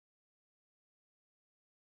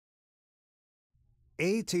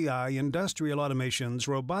ATI Industrial Automation's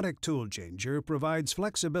robotic tool changer provides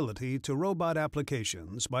flexibility to robot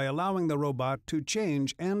applications by allowing the robot to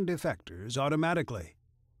change end effectors automatically.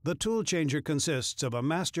 The tool changer consists of a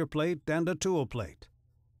master plate and a tool plate.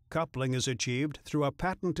 Coupling is achieved through a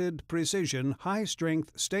patented, precision,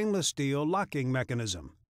 high-strength stainless steel locking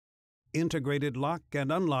mechanism. Integrated lock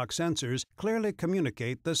and unlock sensors clearly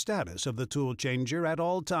communicate the status of the tool changer at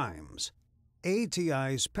all times.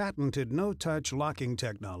 ATI's patented no-touch locking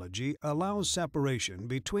technology allows separation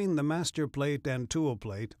between the master plate and tool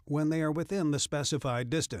plate when they are within the specified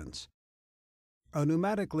distance. A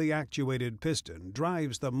pneumatically actuated piston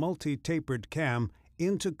drives the multi-tapered cam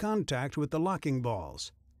into contact with the locking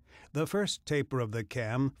balls. The first taper of the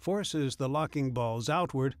cam forces the locking balls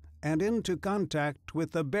outward and into contact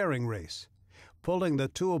with the bearing race, pulling the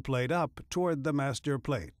tool plate up toward the master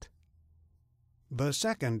plate. The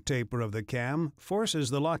second taper of the cam forces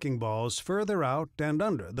the locking balls further out and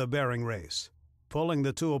under the bearing race, pulling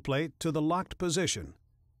the tool plate to the locked position.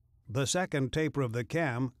 The second taper of the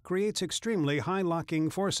cam creates extremely high locking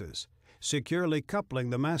forces, securely coupling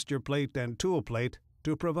the master plate and tool plate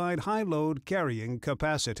to provide high load carrying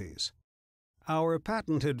capacities. Our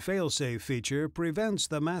patented fail-safe feature prevents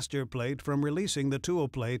the master plate from releasing the tool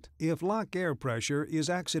plate if lock air pressure is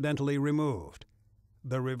accidentally removed.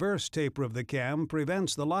 The reverse taper of the cam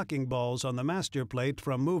prevents the locking balls on the master plate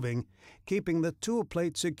from moving, keeping the tool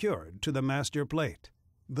plate secured to the master plate.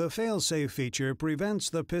 The fail-safe feature prevents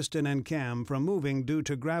the piston and cam from moving due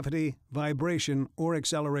to gravity, vibration, or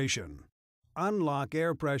acceleration. Unlock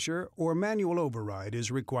air pressure or manual override is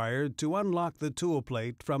required to unlock the tool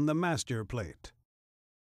plate from the master plate.